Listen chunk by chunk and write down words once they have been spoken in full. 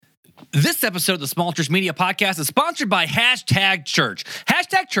This episode of the Small Church Media Podcast is sponsored by Hashtag Church.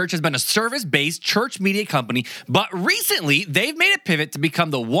 Hashtag Church has been a service-based church media company, but recently they've made a pivot to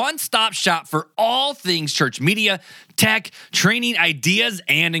become the one-stop shop for all things church media, tech, training, ideas,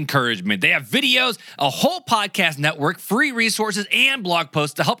 and encouragement. They have videos, a whole podcast network, free resources, and blog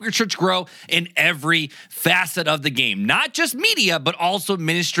posts to help your church grow in every facet of the game. Not just media, but also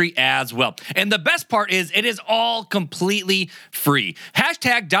ministry as well. And the best part is it is all completely free.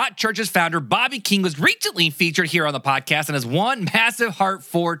 Hashtag.Church's founder, Bobby King, was recently featured here on the podcast and has one massive heart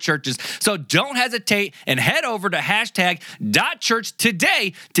for churches. So don't hesitate and head over to hashtag.church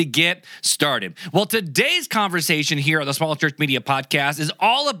today to get started. Well, today's conversation here on the Small Church Media Podcast is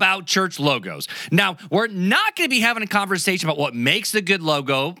all about church logos. Now, we're not going to be having a conversation about what makes a good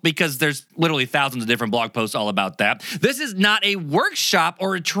logo because there's literally thousands of different blog posts all about that. This is not a workshop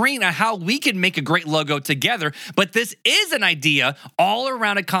or a training on how we can make a great logo together, but this is an idea all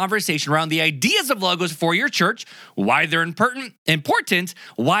around a conversation around the ideas of logos for your church, why they're important,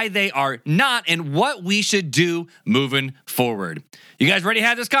 why they are not, and what we should do moving forward. You guys ready to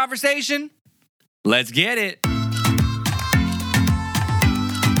have this conversation? Let's get it.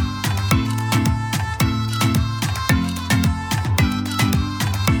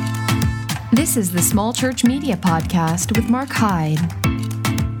 This is the Small Church Media Podcast with Mark Hyde.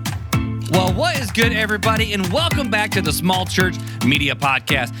 Well, what is good, everybody, and welcome back to the Small Church Media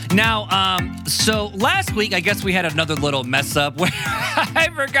Podcast. Now, so last week, I guess we had another little mess up where I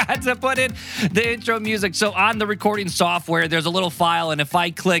forgot to put in the intro music. So on the recording software, there's a little file, and if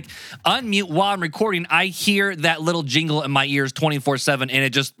I click unmute while I'm recording, I hear that little jingle in my ears 24/7, and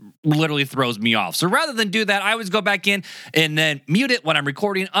it just literally throws me off. So rather than do that, I always go back in and then mute it when I'm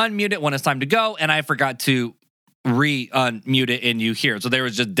recording, unmute it when it's time to go, and I forgot to unmute it and you hear it. So there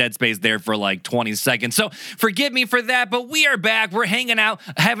was just dead space there for like 20 seconds. So forgive me for that, but we are back. We're hanging out,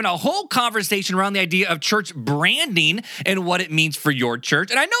 having a whole conversation around the idea of church branding and what it means for your church.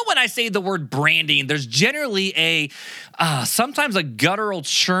 And I know when I say the word branding, there's generally sometimes a guttural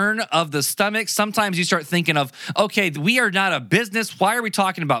churn of the stomach. Sometimes you start thinking of, okay, we are not a business. Why are we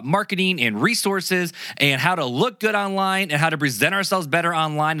talking about marketing and resources and how to look good online and how to present ourselves better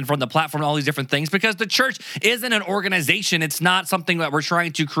online and from the platform and all these different things? Because the church isn't an organization. It's not something that we're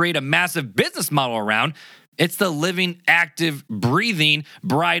trying to create a massive business model around. It's the living, active, breathing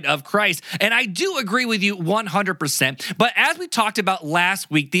bride of Christ. And I do agree with you 100%. But as we talked about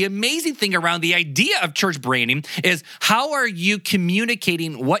last week, the amazing thing around the idea of church branding is how are you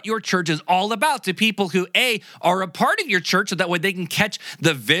communicating what your church is all about to people who, A, are a part of your church so that way they can catch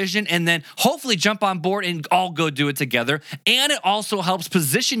the vision and then hopefully jump on board and all go do it together. And it also helps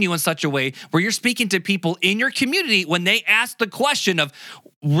position you in such a way where you're speaking to people in your community when they ask the question of,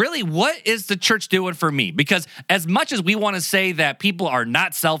 really, what is the church doing for me? Because as much as we want to say that people are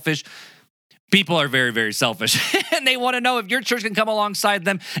not selfish, people are very, very selfish. And they want to know if your church can come alongside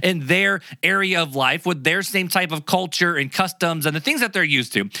them in their area of life with their same type of culture and customs and the things that they're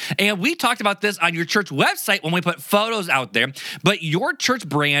used to. And we talked about this on your church website when we put photos out there. But your church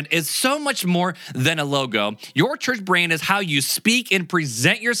brand is so much more than a logo. Your church brand is how you speak and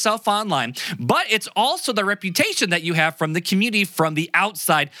present yourself online. But it's also the reputation that you have from the community from the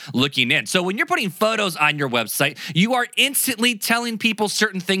outside looking in. So when you're putting photos on your website, you are instantly telling people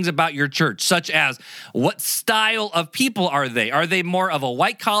certain things about your church, such as what style of people are they? Are they more of a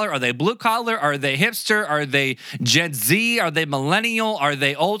white collar? Are they blue collar? Are they hipster? Are they Gen Z? Are they millennial? Are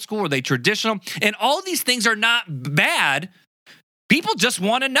they old school? Are they traditional? And all these things are not bad. People just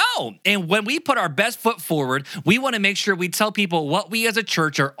want to know. And when we put our best foot forward, we want to make sure we tell people what we as a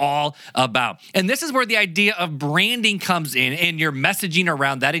church are all about. And this is where the idea of branding comes in and your messaging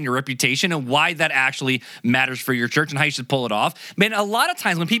around that and your reputation and why that actually matters for your church and how you should pull it off. Man, a lot of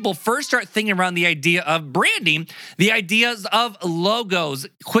times when people first start thinking around the idea of branding, the ideas of logos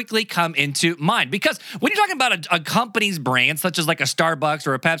quickly come into mind. Because when you're talking about a company's brand, such as like a Starbucks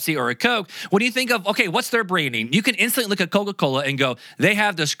or a Pepsi or a Coke, when you think of, okay, what's their branding? You can instantly look at Coca-Cola and go, they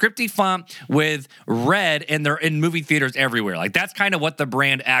have the scripty font with red and they're in movie theaters everywhere. Like that's kind of what the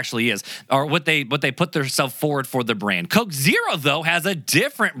brand actually is, or what they put themselves forward for the brand. Coke Zero, though, has a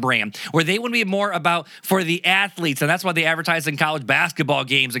different brand where they want to be more about for the athletes. And that's why they advertise in college basketball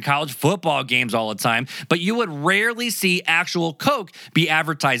games and college football games all the time. But you would rarely see actual Coke be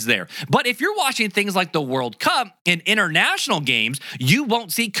advertised there. But if you're watching things like the World Cup and international games, you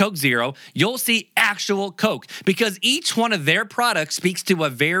won't see Coke Zero. You'll see actual Coke because each one of their products product speaks to a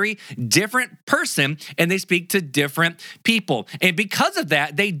very different person, and they speak to different people. And because of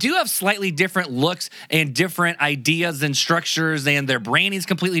that, they do have slightly different looks and different ideas and structures, and their branding is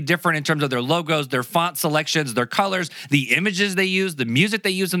completely different in terms of their logos, their font selections, their colors, the images they use, the music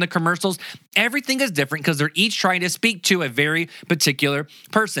they use in the commercials. Everything is different because they're each trying to speak to a very particular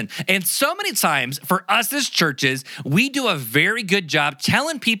person. And so many times for us as churches, we do a very good job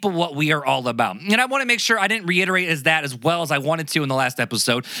telling people what we are all about. And I want to make sure I didn't reiterate that as well as I wanted to in the last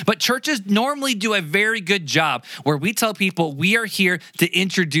episode, but churches normally do a very good job where we tell people we are here to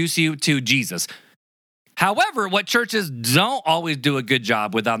introduce you to Jesus. However, what churches don't always do a good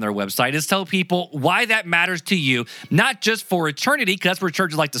job with on their website is tell people why that matters to you, not just for eternity, because that's where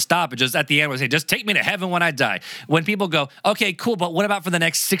churches like to stop and just at the end we say, just take me to heaven when I die. When people go, okay, cool, but what about for the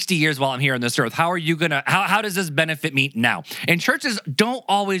next 60 years while I'm here on this earth? How does this benefit me now? And churches don't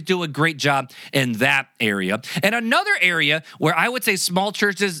always do a great job in that area. And another area where I would say small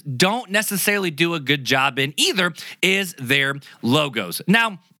churches don't necessarily do a good job in either is their logos.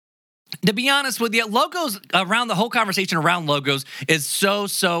 Now, to be honest with you, logos around the whole conversation around logos is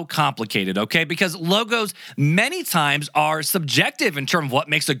so complicated, okay? Because logos many times are subjective in terms of what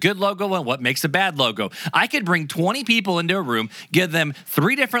makes a good logo and what makes a bad logo. I could bring 20 people into a room, give them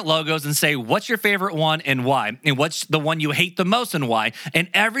 3 different logos and say, what's your favorite one and why? And what's the one you hate the most and why? And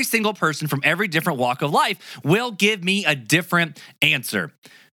every single person from every different walk of life will give me a different answer.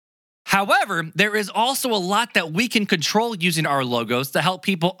 However, there is also a lot that we can control using our logos to help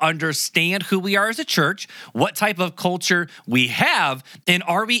people understand who we are as a church, what type of culture we have, and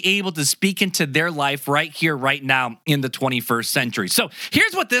are we able to speak into their life right here, right now in the 21st century. So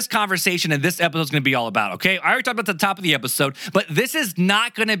here's what this conversation and this episode is going to be all about, okay? I already talked about the top of the episode, but this is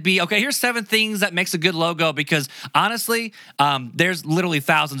not going to be, okay, here's 7 things that makes a good logo because honestly, there's literally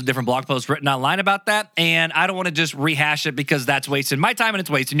thousands of different blog posts written online about that, and I don't want to just rehash it because that's wasting my time and it's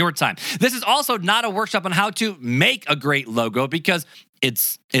wasting your time. This is also not a workshop on how to make a great logo because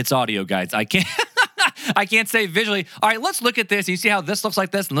it's audio, guys. I can't say visually, all right, let's look at this. You see how this looks like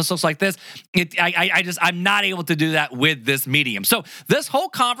this and this looks like this? I'm not able to do that with this medium. So this whole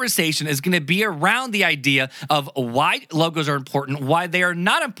conversation is going to be around the idea of why logos are important, why they are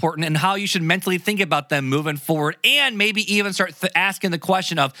not important, and how you should mentally think about them moving forward, and maybe even start asking the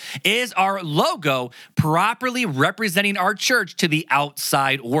question of, is our logo properly representing our church to the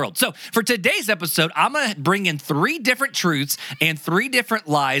outside world? So for today's episode, I'm going to bring in 3 different truths and 3 different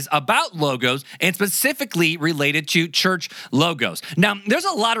lies about logos, and specifically related to church logos. Now, there's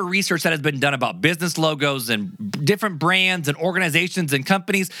a lot of research that has been done about business logos and different brands and organizations and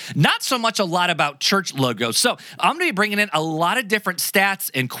companies, not so much a lot about church logos. So I'm going to be bringing in a lot of different stats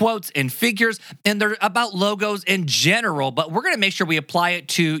and quotes and figures, and they're about logos in general, but we're going to make sure we apply it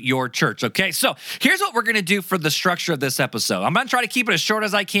to your church, okay? So here's what we're going to do for the structure of this episode. I'm going to try to keep it as short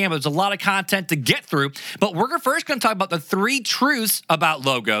as I can, but there's a lot of content to get through, but we're first going to talk about the 3 truths about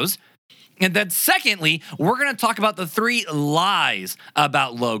logos. And then secondly, we're going to talk about the 3 lies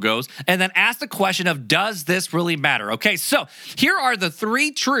about logos and then ask the question of, does this really matter? Okay, so here are the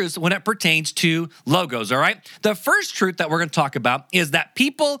 3 truths when it pertains to logos, all right? The first truth that we're going to talk about is that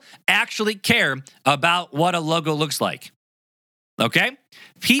people actually care about what a logo looks like. Okay?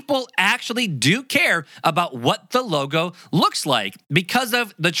 People actually do care about what the logo looks like because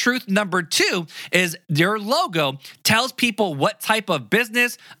of the truth number 2 is your logo tells people what type of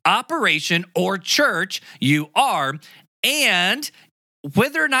business, operation, or church you are, and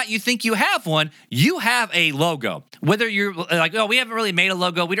whether or not you think you have one, you have a logo. Whether you're like, oh, we haven't really made a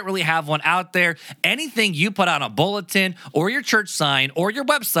logo, we don't really have one out there, anything you put on a bulletin or your church sign or your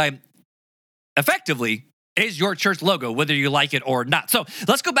website, effectively, is your church logo, whether you like it or not. So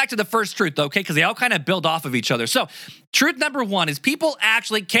let's go back to the first truth, okay, because they all kind of build off of each other. So truth number 1 is people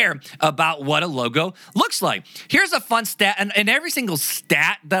actually care about what a logo looks like. Here's a fun stat, and every single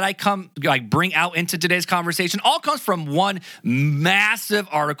stat that I bring out into today's conversation all comes from one massive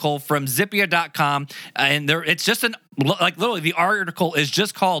article from Zippia.com, and it's just literally the article is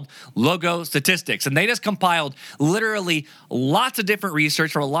just called Logo Statistics, and they just compiled literally lots of different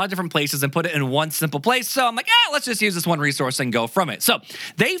research from a lot of different places and put it in one simple place. So I'm like, let's just use this one resource and go from it. So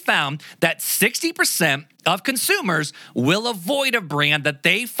they found that 60% of consumers will avoid a brand that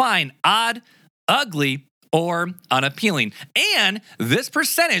they find odd, ugly, or unappealing. And this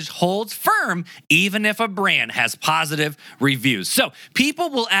percentage holds firm even if a brand has positive reviews. So people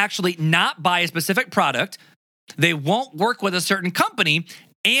will actually not buy a specific product. They won't work with a certain company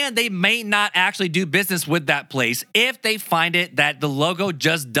And they may not actually do business with that place if they find it that the logo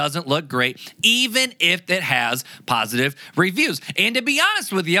just doesn't look great, even if it has positive reviews. And to be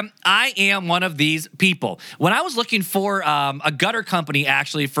honest with you, I am one of these people. When I was looking for a gutter company,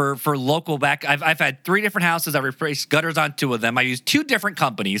 actually, for local back, I've had 3 different houses. I replaced gutters on 2 of them. I used 2 different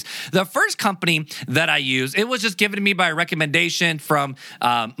companies. The first company that I used, it was just given to me by a recommendation from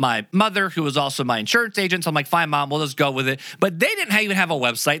my mother, who was also my insurance agent. So I'm like, fine, Mom, we'll just go with it. But they didn't even have a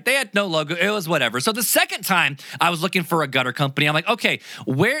website. They had no logo. It was whatever. So the second time I was looking for a gutter company, I'm like, okay,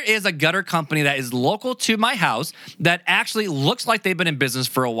 where is a gutter company that is local to my house that actually looks like they've been in business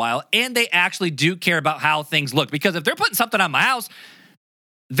for a while and they actually do care about how things look? Because if they're putting something on my house,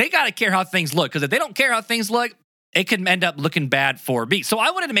 they got to care how things look. Because if they don't care how things look, it could end up looking bad for me. So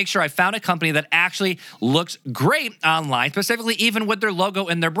I wanted to make sure I found a company that actually looks great online, specifically even with their logo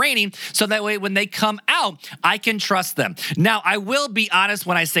and their branding, so that way when they come out, I can trust them. Now, I will be honest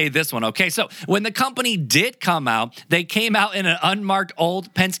when I say this one, okay? So when the company did come out, they came out in an unmarked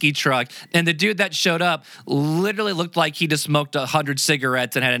old Penske truck, and the dude that showed up literally looked like he just smoked 100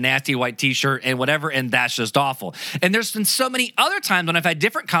 cigarettes and had a nasty white t-shirt and whatever, and that's just awful. And there's been so many other times when I've had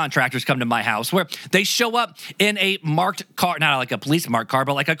different contractors come to my house where they show up in a marked car, not like a police marked car,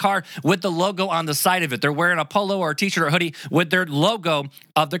 but like a car with the logo on the side of it. They're wearing a polo or a t-shirt or hoodie with their logo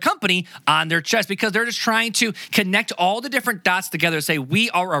of their company on their chest because they're just trying to connect all the different dots together to say we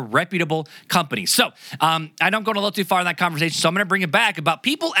are a reputable company. So I don't go a little too far in that conversation, so I'm going to bring it back about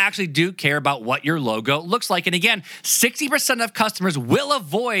people actually do care about what your logo looks like. And again, 60% of customers will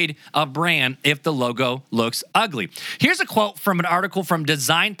avoid a brand if the logo looks ugly. Here's a quote from an article from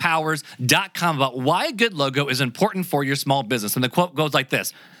designpowers.com about why a good logo is important for your small business. And the quote goes like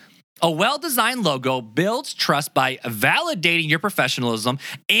this: a well-designed logo builds trust by validating your professionalism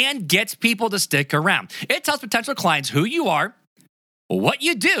and gets people to stick around. It tells potential clients who you are, what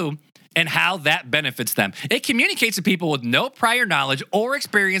you do, and how that benefits them. It communicates to people with no prior knowledge or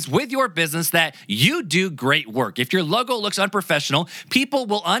experience with your business that you do great work. If your logo looks unprofessional, people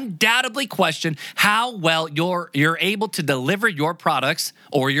will undoubtedly question how well you're able to deliver your products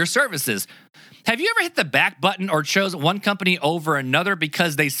or your services. Have you ever hit the back button or chose one company over another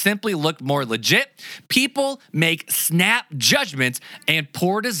because they simply look more legit? People make snap judgments, and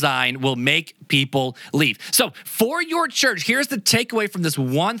poor design will make people leave. So for your church, here's the takeaway from this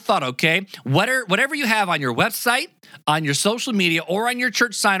one thought, okay? Whatever you have on your website, on your social media, or on your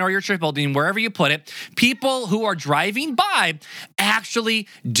church sign or your church building, wherever you put it, people who are driving by actually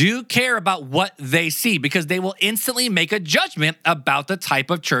do care about what they see because they will instantly make a judgment about the type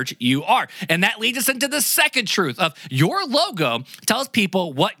of church you are. And that leads us into the second truth of your logo tells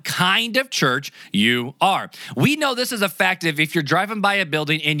people what kind of church you are. We know this is a fact. If you're driving by a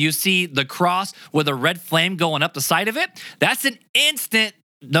building and you see the cross with a red flame going up the side of it, that's an instant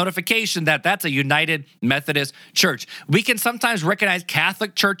notification that that's a United Methodist church. We can sometimes recognize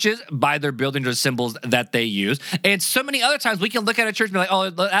Catholic churches by their buildings or symbols that they use. And so many other times we can look at a church and be like,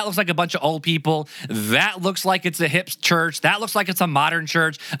 oh, that looks like a bunch of old people. That looks like it's a hip church. That looks like it's a modern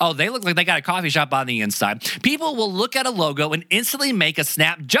church. Oh, they look like they got a coffee shop on the inside. People will look at a logo and instantly make a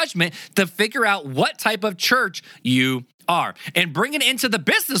snap judgment to figure out what type of church you are. And bringing it into the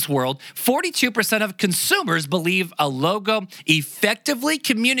business world, 42% of consumers believe a logo effectively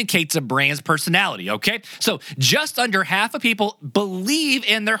communicates a brand's personality, okay? So just under half of people believe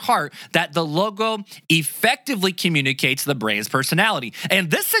in their heart that the logo effectively communicates the brand's personality. And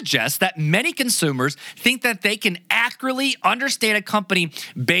this suggests that many consumers think that they can accurately understand a company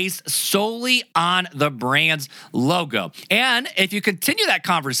based solely on the brand's logo. And if you continue that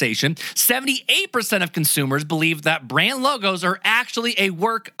conversation, 78% of consumers believe that brand logos are actually a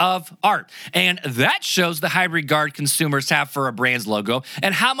work of art. And that shows the high regard consumers have for a brand's logo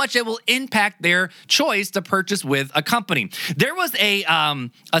and how much it will impact their choice to purchase with a company. There was a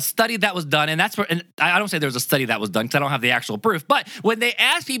study that was done, and that's where, and I don't say there was a study that was done because I don't have the actual proof, but when they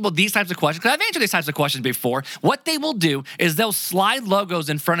ask people these types of questions, because I've answered these types of questions before, what they will do is they'll slide logos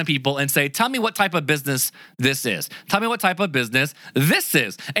in front of people and say, tell me what type of business this is. Tell me what type of business this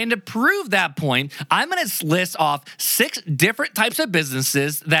is. And to prove that point, I'm going to list off 6 different types of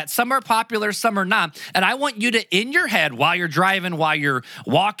businesses that some are popular, some are not. And I want you to, in your head, while you're driving, while you're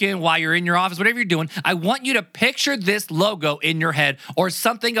walking, while you're in your office, whatever you're doing, I want you to picture this logo in your head or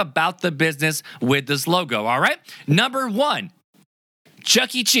something about the business with this logo, all right? Number 1,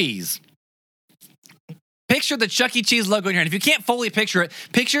 Chuck E. Cheese. Picture the Chuck E. Cheese logo in your hand. If you can't fully picture it,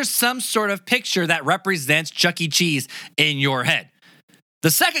 picture some sort of picture that represents Chuck E. Cheese in your head.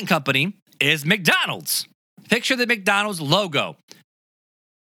 The second company is McDonald's. Picture the McDonald's logo.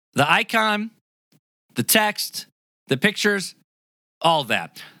 The icon, the text, the pictures, all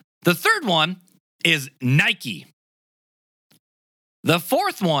that. The third one is Nike. The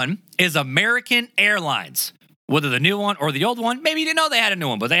fourth one is American Airlines. Whether the new one or the old one, maybe you didn't know they had a new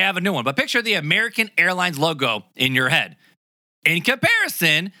one, but they have a new one. But picture the American Airlines logo in your head in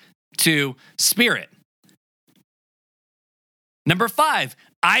comparison to Spirit. Number 5,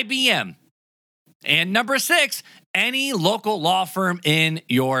 IBM. And number 6, any local law firm in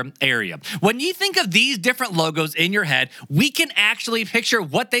your area. When you think of these different logos in your head, we can actually picture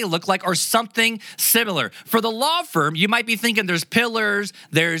what they look like or something similar. For the law firm, you might be thinking there's pillars,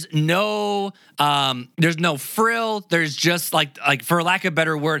 there's no frill, there's just like for lack of a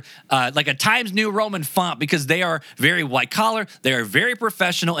better word, like a Times New Roman font, because they are very white collar, they are very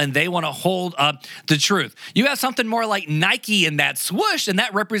professional, and they want to hold up the truth. You have something more like Nike in that swoosh, and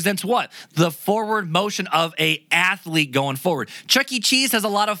that represents what? The forward motion of a athlete going forward. Chuck E. Cheese has a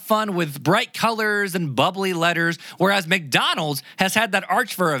lot of fun with bright colors and bubbly letters, whereas McDonald's has had that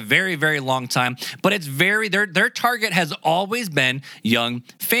arch for a very, very long time, but it's their target has always been young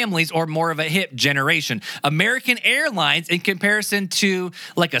families or more of a hip generation. American Airlines, in comparison to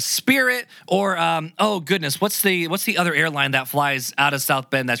like a Spirit or what's the other airline that flies out of South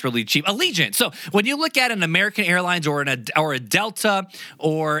Bend that's really cheap? Allegiant. So when you look at an American Airlines or a Delta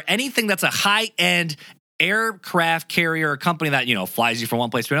or anything that's a high-end aircraft carrier, a company that, flies you from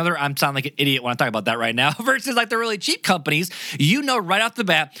one place to another. I'm sounding like an idiot when I'm talking about that right now, versus like the really cheap companies, right off the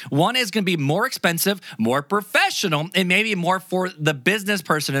bat, one is going to be more expensive, more professional, and maybe more for the business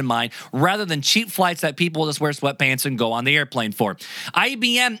person in mind, rather than cheap flights that people just wear sweatpants and go on the airplane for.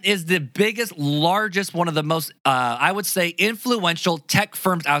 IBM is the biggest, largest, one of the most, I would say, influential tech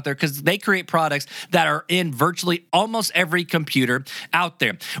firms out there, because they create products that are in virtually almost every computer out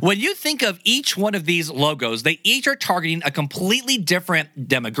there. When you think of each one of these logos, they each are targeting a completely different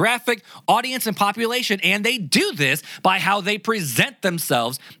demographic, audience, and population, and they do this by how they present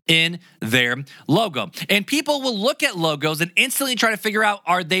themselves in their logo. And people will look at logos and instantly try to figure out,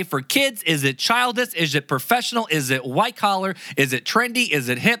 are they for kids? Is it childish? Is it professional? Is it white collar? Is it trendy? Is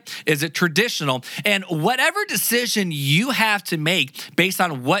it hip? Is it traditional? And whatever decision you have to make based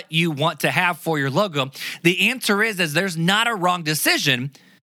on what you want to have for your logo, the answer is there's not a wrong decision,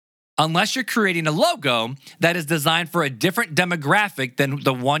 unless you're creating a logo that is designed for a different demographic than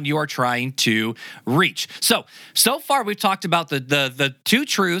the one you are trying to reach. So far we've talked about the two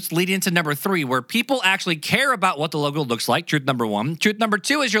truths leading into number 3, where people actually care about what the logo looks like. Truth number 1. Truth number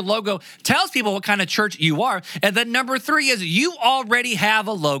 2 is your logo tells people what kind of church you are. And then number 3 is you already have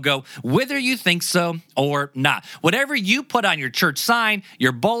a logo, whether you think so or not. Whatever you put on your church sign,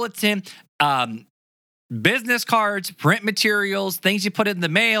 your bulletin, business cards, print materials, things you put in the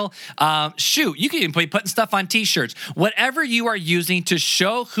mail. You can even be putting stuff on t-shirts. Whatever you are using to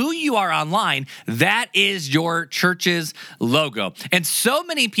show who you are online, that is your church's logo. And so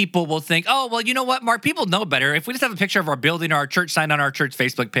many people will think, oh, well, you know what, Mark, people know better. If we just have a picture of our building or our church sign on our church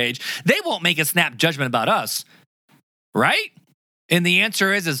Facebook page, they won't make a snap judgment about us, right? And the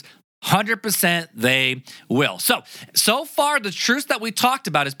answer is 100% they will. So far, the truth that we talked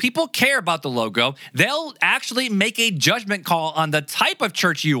about is people care about the logo. They'll actually make a judgment call on the type of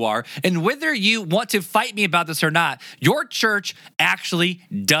church you are, and whether you want to fight me about this or not, your church actually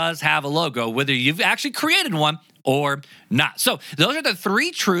does have a logo, whether you've actually created one or not. So those are the 3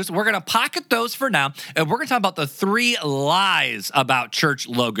 truths. We're going to pocket those for now, and we're going to talk about the 3 lies about church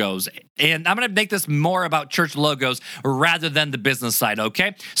logos. And I'm going to make this more about church logos rather than the business side,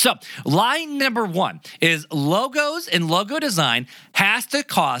 okay? So lie number 1 is logos and logo design has to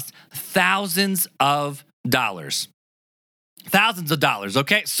cost thousands of dollars. Thousands of dollars,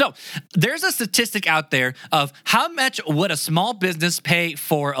 okay? So there's a statistic out there of how much would a small business pay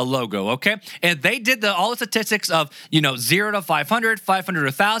for a logo, okay? And they did all the statistics of, 0 to 500, 500 to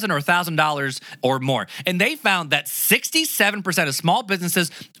 1,000, or $1,000 or more. And they found that 67% of small businesses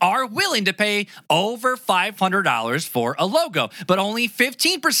are willing to pay over $500 for a logo, but only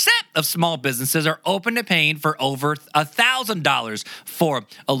 15% of small businesses are open to paying for over $1,000 for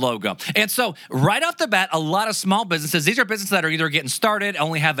a logo. And so right off the bat, a lot of small businesses, these are businesses that are either getting started,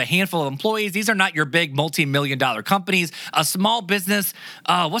 only have a handful of employees. These are not your big multi-million-dollar companies. A small business,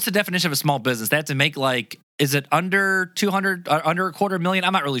 what's the definition of a small business? They have to make is it under 200, under a quarter million?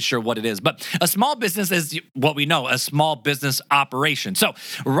 I'm not really sure what it is, but a small business is what we know, a small business operation. So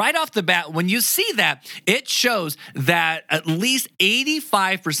right off the bat, when you see that, it shows that at least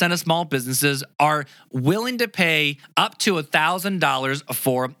 85% of small businesses are willing to pay up to $1,000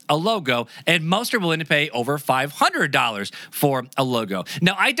 for a logo, and most are willing to pay over $500 for a logo.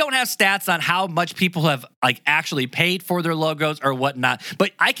 Now, I don't have stats on how much people have actually paid for their logos or whatnot,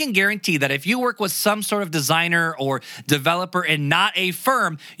 but I can guarantee that if you work with some sort of design designer or developer and not a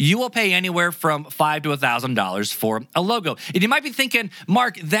firm, you will pay anywhere from $5,000 to $1,000 for a logo. And you might be thinking,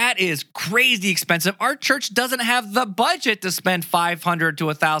 Mark, that is crazy expensive. Our church doesn't have the budget to spend $500 to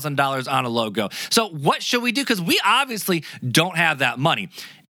 $1,000 on a logo. So what should we do? Because we obviously don't have that money.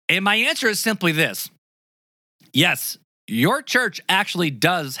 And my answer is simply this. Yes, your church actually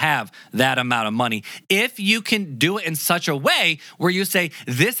does have that amount of money if you can do it in such a way where you say,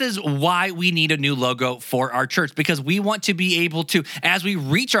 this is why we need a new logo for our church, because we want to be able to, as we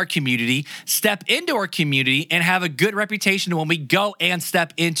reach our community, step into our community and have a good reputation when we go and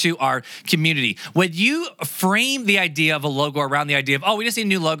step into our community. When you frame the idea of a logo around the idea of, oh, we just need a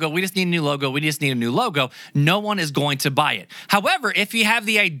new logo, we just need a new logo, we just need a new logo, no one is going to buy it. However, if you have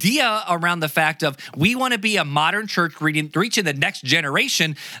the idea around the fact of, we want to be a modern church reaching the next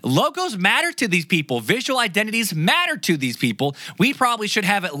generation, logos matter to these people. Visual identities matter to these people. We probably should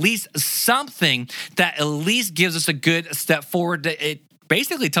have at least something that at least gives us a good step forward to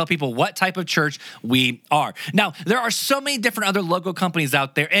basically tell people what type of church we are. Now, there are so many different other logo companies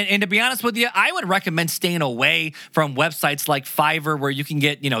out there. And to be honest with you, I would recommend staying away from websites like Fiverr where you can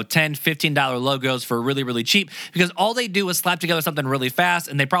get, $10, $15 logos for really, really cheap, because all they do is slap together something really fast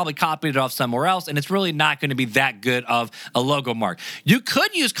and they probably copied it off somewhere else. And it's really not going to be that good of a logo mark. You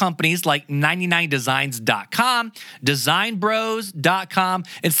could use companies like 99designs.com, designbros.com,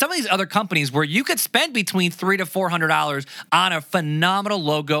 and some of these other companies where you could spend between $300 to $400 on a phenomenal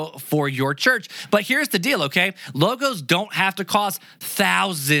logo for your church. But here's the deal, okay? Logos don't have to cost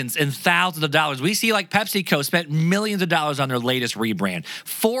thousands and thousands of dollars. We see like PepsiCo spent millions of dollars on their latest rebrand.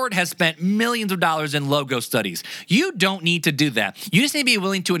 Ford has spent millions of dollars in logo studies. You don't need to do that. You just need to be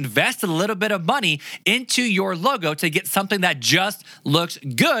willing to invest a little bit of money into your logo to get something that just looks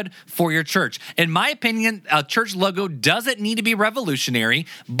good for your church. In my opinion, a church logo doesn't need to be revolutionary,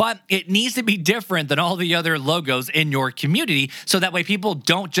 but it needs to be different than all the other logos in your community, so that way people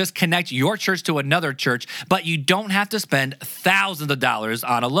don't just connect your church to another church, but you don't have to spend thousands of dollars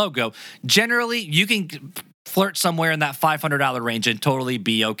on a logo. Generally, you can flirt somewhere in that $500 range and totally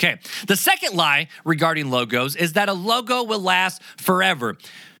be okay. The second lie regarding logos is that a logo will last forever.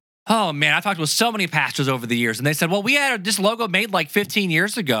 Oh, man, I've talked with so many pastors over the years, and they said, well, we had this logo made like 15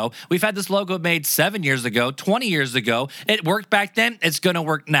 years ago. We've had this logo made 7 years ago, 20 years ago. It worked back then. It's going to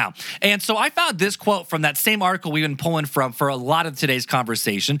work now. And so I found this quote from that same article we've been pulling from for a lot of today's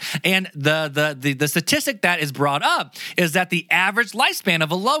conversation. And the statistic that is brought up is that the average lifespan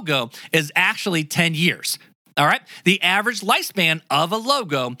of a logo is actually 10 years. All right. The average lifespan of a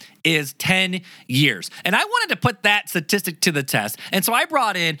logo is 10 years. And I wanted to put that statistic to the test. And so I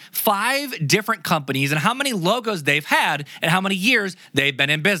brought in 5 different companies and how many logos they've had and how many years they've been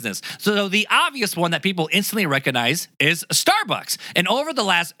in business. So the obvious one that people instantly recognize is Starbucks. And over the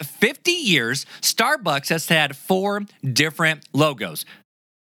last 50 years, Starbucks has had 4 different logos.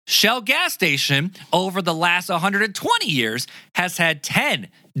 Shell gas station over the last 120 years has had 10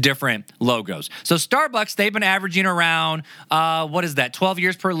 different logos. So Starbucks, they've been averaging around, 12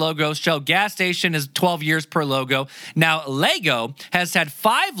 years per logo. Shell gas station is 12 years per logo. Now, Lego has had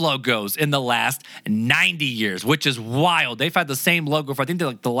 5 logos in the last 90 years, which is wild. They've had the same logo for, I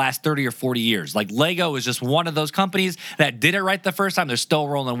think, the last 30 or 40 years. Like, Lego is just one of those companies that did it right the first time. They're still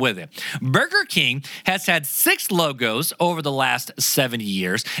rolling with it. Burger King has had 6 logos over the last 70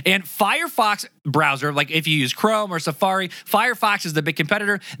 years. And Firefox browser, like if you use Chrome or Safari, Firefox is the big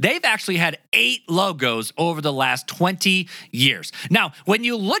competitor. They've actually had 8 logos over the last 20 years. Now, when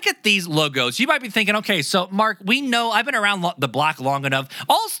you look at these logos, you might be thinking, okay, so Mark, we know I've been around the block long enough.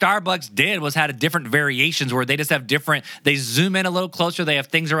 All Starbucks did was had a different variations where they just have different, they zoom in a little closer, they have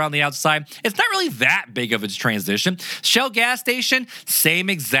things around the outside. It's not really that big of a transition. Shell gas station, same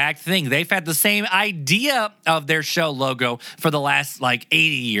exact thing. They've had the same idea of their Shell logo for the last 80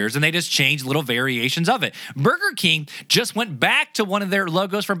 years, and they just changed little variations of it. Burger King just went back to one of their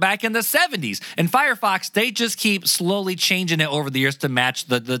logos from back in the 70s. And Firefox, they just keep slowly changing it over the years to match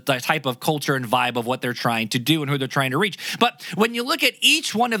the type of culture and vibe of what they're trying to do and who they're trying to reach. But when you look at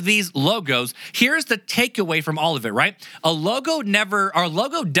each one of these logos, here's the takeaway from all of it, right? Our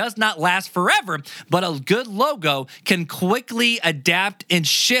logo does not last forever, but a good logo can quickly adapt and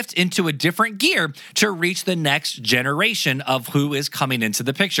shift into a different gear to reach the next generation of who is coming into the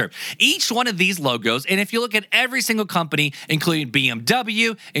the picture. Each one of these logos, and if you look at every single company, including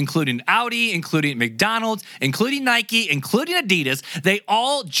BMW, including Audi, including McDonald's, including Nike, including Adidas, they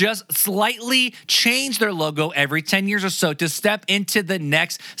all just slightly change their logo every 10 years or so to step into the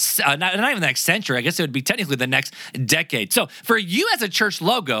next, not even the next century, I guess it would be technically the next decade. So for you as a church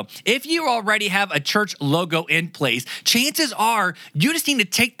logo, if you already have a church logo in place, chances are you just need to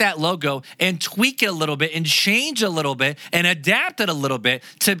take that logo and tweak it a little bit and change a little bit and adapt it a little bit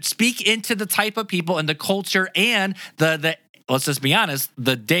to speak into the type of people and the culture and the let's just be honest,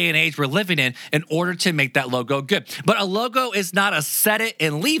 the day and age we're living in order to make that logo good. But a logo is not a set it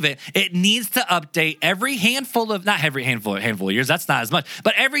and leave it. It needs to update every handful of years, that's not as much,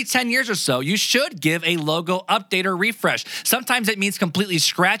 but every 10 years or so, you should give a logo update or refresh. Sometimes it means completely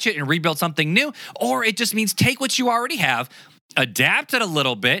scratch it and rebuild something new, or it just means take what you already have, adapt it a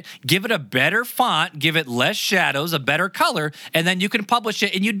little bit, give it a better font, give it less shadows, a better color, and then you can publish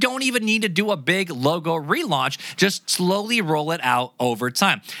it. And you don't even need to do a big logo relaunch. Just slowly roll it out over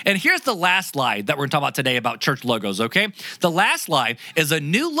time. And here's the last slide that we're going to talk about today about church logos, okay? The last slide is a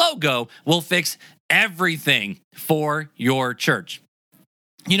new logo will fix everything for your church.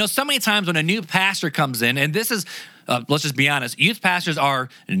 You know, so many times when a new pastor comes in, and this is let's just be honest, youth pastors are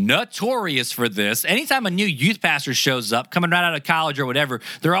notorious for this. Anytime a new youth pastor shows up, coming right out of college or whatever,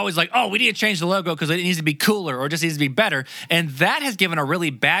 they're always like, oh, we need to change the logo because it needs to be cooler or it just needs to be better. And that has given a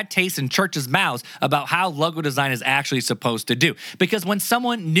really bad taste in churches' mouths about how logo design is actually supposed to do. Because when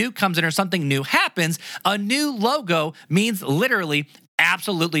someone new comes in or something new happens, a new logo means literally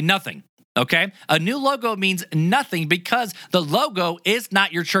absolutely nothing. Okay? A new logo means nothing because the logo is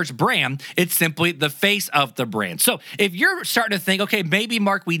not your church brand. It's simply the face of the brand. So if you're starting to think, okay, maybe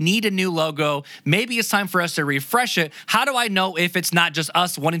Mark, we need a new logo. Maybe it's time for us to refresh it. How do I know if it's not just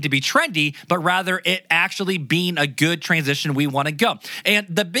us wanting to be trendy, but rather it actually being a good transition we want to go? And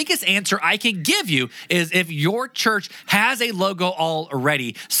the biggest answer I can give you is if your church has a logo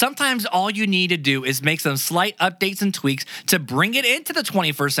already, sometimes all you need to do is make some slight updates and tweaks to bring it into the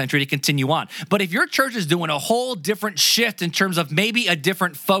 21st century to continue on. But if your church is doing a whole different shift in terms of maybe a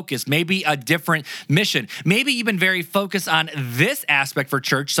different focus, maybe a different mission, maybe you've been very focused on this aspect for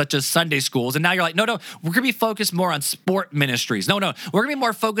church, such as Sunday schools, and now you're like, no, we're going to be focused more on sport ministries. No, we're going to be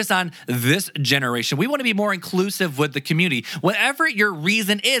more focused on this generation. We want to be more inclusive with the community. Whatever your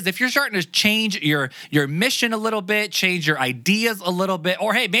reason is, if you're starting to change your mission a little bit, change your ideas a little bit,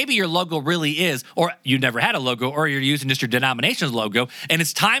 or hey, maybe your logo really is, or you never had a logo, or you're using just your denomination's logo, and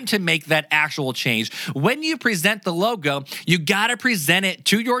it's time to make that actual change. When you present the logo, you got to present it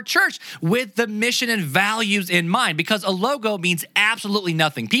to your church with the mission and values in mind, because a logo means absolutely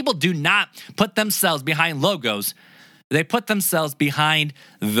nothing. People do not put themselves behind logos. They put themselves behind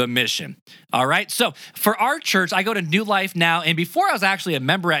the mission. All right. So for our church, I go to New Life now. And before I was actually a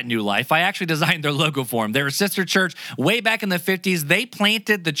member at New Life, I actually designed their logo for them. They were a sister church way back in the 50s. They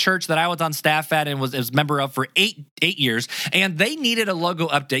planted the church that I was on staff at and was a member of for eight years. And they needed a logo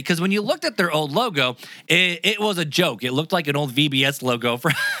update because when you looked at their old logo, it was a joke. It looked like an old VBS logo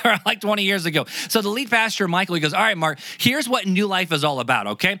from like 20 years ago. So the lead pastor, Michael, he goes, all right, Mark, here's what New Life is all about,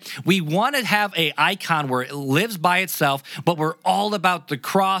 okay? We want to have an icon where it lives by itself, but we're all about the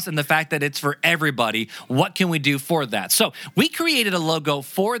cross and the fact that it's for everybody. What can we do for that? So we created a logo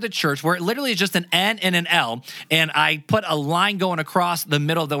for the church where it literally is just an N and an L, and I put a line going across the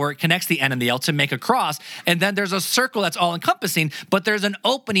middle where it connects the N and the L to make a cross, and then there's a circle that's all encompassing, but there's an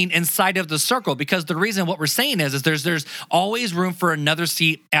opening inside of the circle because the reason what we're saying is there's always room for another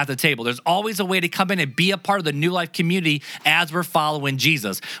seat at the table. There's always a way to come in and be a part of the New Life community as we're following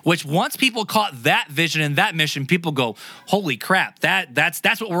Jesus, which once people caught that vision and that mission, people go, holy crap,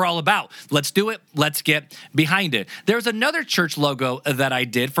 that's what we're all about. Let's do it. Let's get behind it. There's another church logo that I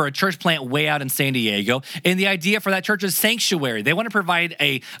did for a church plant way out in San Diego, and the idea for that church is sanctuary. They want to provide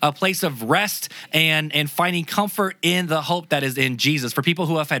a place of rest and finding comfort in the hope that is in Jesus. For people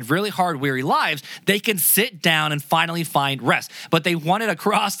who have had really hard, weary lives, they can sit down and finally find rest. But they wanted a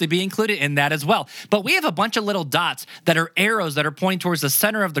cross to be included in that as well. But we have a bunch of little dots that are arrows that are pointing towards the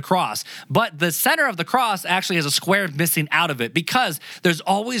center of the cross. But the center of the cross actually has a square missing out of it because there's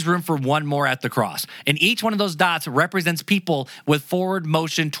always room for one more at the cross. And each one of those dots represents people with forward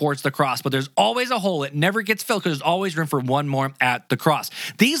motion towards the cross. But there's always a hole. It never gets filled because there's always room for one more at the cross.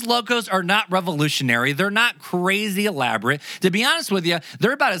 These logos are not revolutionary. They're not crazy elaborate. To be honest with you,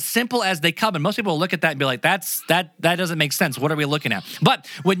 they're about as simple as they come. And most people will look at that and be like, that doesn't make sense. What are we looking at? But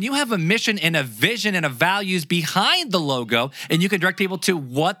when you have a mission and a vision and a values behind the logo, and you can direct people to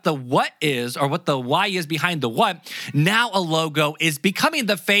what the what is or what the why is behind the what, Now a logo is becoming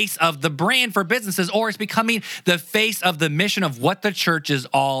the face of the brand for businesses, or it's becoming the face of the mission of what the church is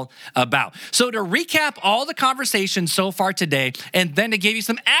all about. So to recap all the conversation so far today, and then to give you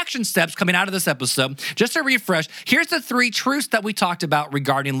some action steps coming out of this episode, just to refresh, here's the 3 truths that we talked about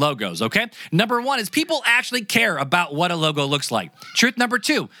regarding logos, okay? Number 1 is people actually care about what a logo looks like. Truth number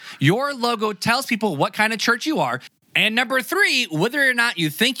 2, your logo tells people what kind of church you are. And number 3, whether or not you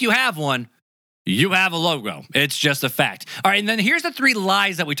think you have one, you have a logo. It's just a fact. All right, and then here's the 3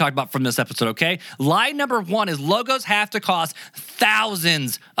 lies that we talked about from this episode, okay? Lie number 1 is logos have to cost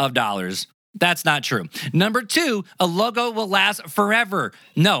thousands of dollars. That's not true. Number 2, a logo will last forever.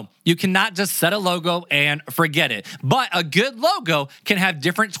 No, you cannot just set a logo and forget it. But a good logo can have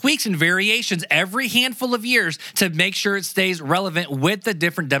different tweaks and variations every handful of years to make sure it stays relevant with the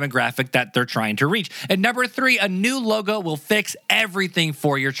different demographic that they're trying to reach. And number 3, a new logo will fix everything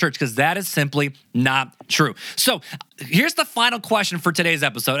for your church, because that is simply not true. So here's the final question for today's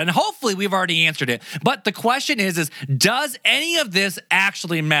episode, and hopefully we've already answered it. But the question is does any of this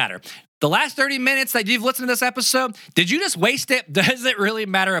actually matter? The last 30 minutes that you've listened to this episode, did you just waste it? Does it really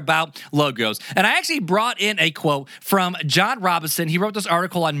matter about logos? And I actually brought in a quote from John Robinson. He wrote this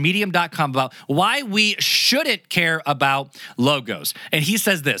article on medium.com about why we shouldn't care about logos. And he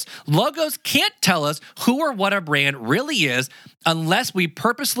says this: logos can't tell us who or what a brand really is unless we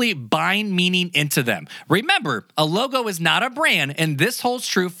purposely bind meaning into them. Remember, a logo is not a brand, and this holds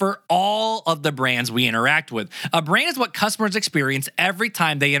true for all of the brands we interact with. A brand is what customers experience every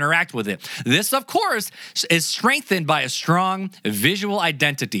time they interact with it. This, of course, is strengthened by a strong visual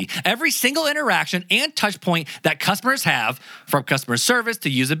identity. Every single interaction and touch point that customers have, from customer service to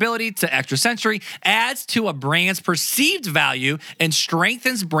usability to extra sensory, adds to a brand's perceived value and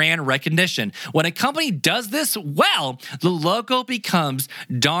strengthens brand recognition. When a company does this well, the logo becomes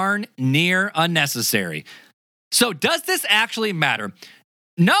darn near unnecessary. So does this actually matter?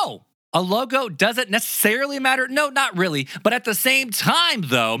 No. A logo doesn't necessarily matter. No, not really. But at the same time,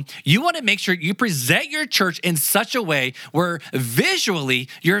 though, you want to make sure you present your church in such a way where visually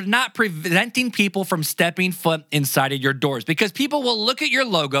you're not preventing people from stepping foot inside of your doors, because people will look at your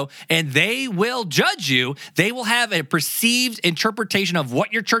logo and they will judge you. They will have a perceived interpretation of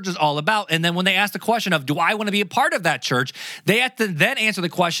what your church is all about. And then when they ask the question of, do I want to be a part of that church? They have to then answer the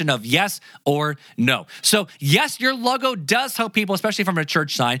question of yes or no. So yes, your logo does help people, especially from a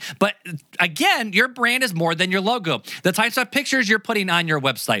church sign, but again, your brand is more than your logo. The types of pictures you're putting on your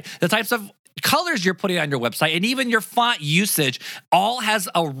website, the types of colors you're putting on your website, and even your font usage all has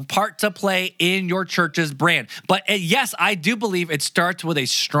a part to play in your church's brand. But yes, I do believe it starts with a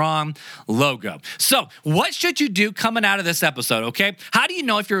strong logo. So what should you do coming out of this episode, okay? How do you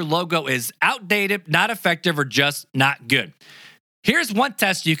know if your logo is outdated, not effective, or just not good? Here's one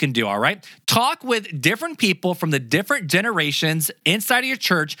test you can do, all right? Talk with different people from the different generations inside of your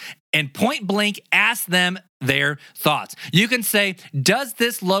church and point blank ask them their thoughts. You can say, does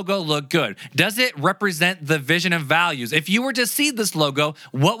this logo look good? Does it represent the vision and values? If you were to see this logo,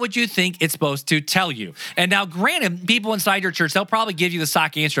 what would you think it's supposed to tell you? And now, granted, people inside your church, they'll probably give you the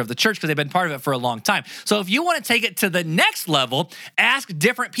stock answer of the church because they've been part of it for a long time. So if you want to take it to the next level, ask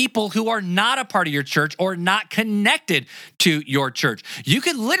different people who are not a part of your church or not connected to your church. You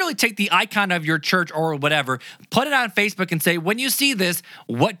could literally take the icon of your church or whatever, put it on Facebook and say, when you see this,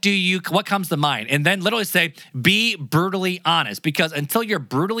 what comes to mind? And then literally say, be brutally honest, because until you're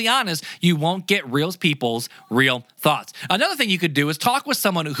brutally honest, you won't get real people's real thoughts. Another thing you could do is talk with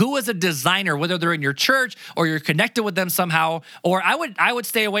someone who is a designer, whether they're in your church or you're connected with them somehow. Or I would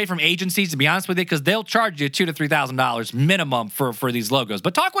stay away from agencies, to be honest with you, because they'll charge you $2,000 to $3,000 minimum for these logos.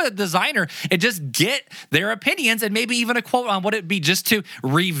 But talk with a designer and just get their opinions and maybe even a quote on what it'd be just to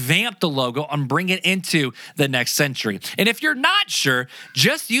revamp the logo and bring it into the next century. And if you're not sure,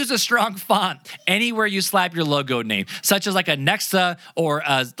 just use a strong font anywhere you slap your logo name, such as like a Nexa or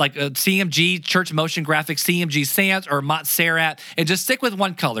like a CMG, Church Motion Graphics, CMG Sans, or Montserrat, and just stick with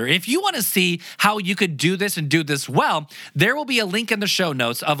one color. If you want to see how you could do this and do this well, there will be a link in the show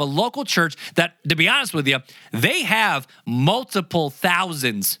notes of a local church that, to be honest with you, they have multiple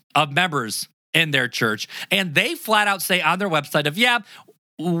thousands of members in their church, and they flat out say on their website of, yeah,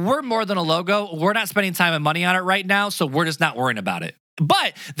 we're more than a logo. We're not spending time and money on it right now, so we're just not worrying about it.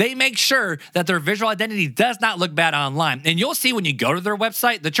 but they make sure that their visual identity does not look bad online. And you'll see when you go to their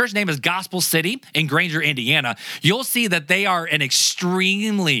website, the church name is Gospel City in Granger, Indiana. You'll see that they are an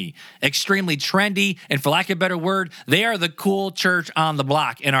extremely trendy, and for lack of a better word, they are the cool church on the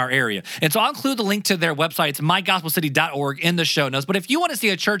block in our area. And so I'll include the link to their website. It's mygospelcity.org in the show notes. But if you want to see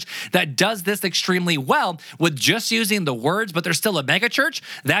a church that does this extremely well with just using the words, but they're still a mega church,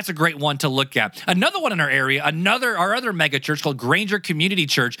 that's a great one to look at. Another one in our area, our other mega church called Granger Community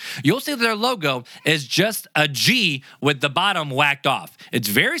Church, you'll see that their logo is just a G with the bottom whacked off. It's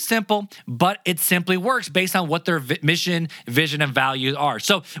very simple, but it simply works based on what their mission, vision, and values are.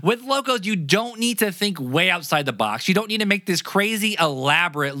 So with logos, you don't need to think way outside the box. You don't need to make this crazy,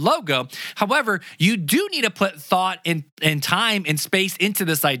 elaborate logo. However, you do need to put thought and time and space into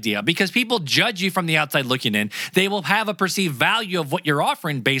this idea because people judge you from the outside looking in. They will have a perceived value of what you're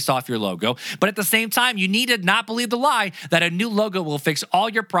offering based off your logo. But at the same time, you need to not believe the lie that a new logo will fix all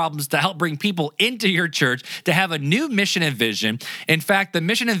your problems to help bring people into your church to have a new mission and vision. In fact, the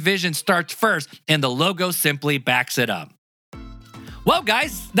mission and vision starts first, and the logo simply backs it up. Well,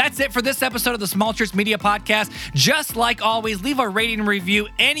 guys, that's it for this episode of the Small Church Media Podcast. Just like always, leave a rating and review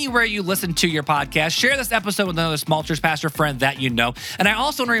anywhere you listen to your podcast. Share this episode with another small church pastor friend that you know. And I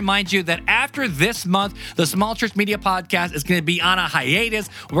also want to remind you that after this month, the Small Church Media Podcast is going to be on a hiatus.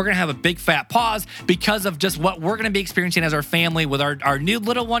 We're going to have a big fat pause because of just what we're going to be experiencing as our family with our new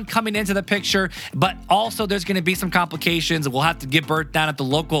little one coming into the picture. But also there's going to be some complications. We'll have to give birth down at the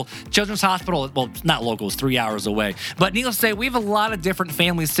local children's hospital. Well, not local, it's 3 hours away. But needless to say, we have a lot of different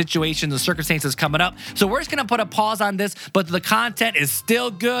family situations and circumstances coming up. So we're just going to put a pause on this, but the content is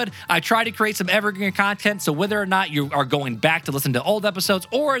still good. I try to create some evergreen content. So whether or not you are going back to listen to old episodes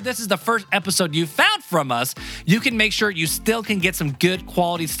or this is the first episode you found from us, you can make sure you still can get some good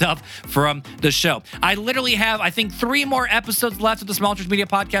quality stuff from the show. I literally have, I think, 3 more episodes left of the Small Church Media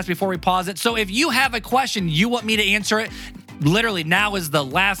Podcast before we pause it. So if you have a question, you want me to answer it, literally now is the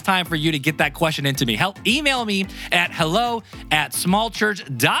last time for you to get that question into me. Email me at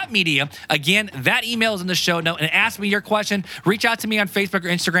hello@smallchurch.media. Again, that email is in the show note, and ask me your question. Reach out to me on Facebook or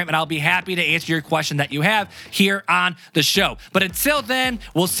Instagram, and I'll be happy to answer your question that you have here on the show. But until then,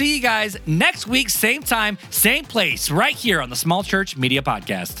 we'll see you guys next week, same time, same place, right here on the Small Church Media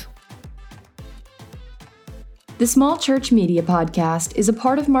Podcast. The Small Church Media Podcast is a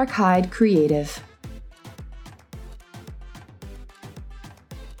part of Mark Hyde Creative.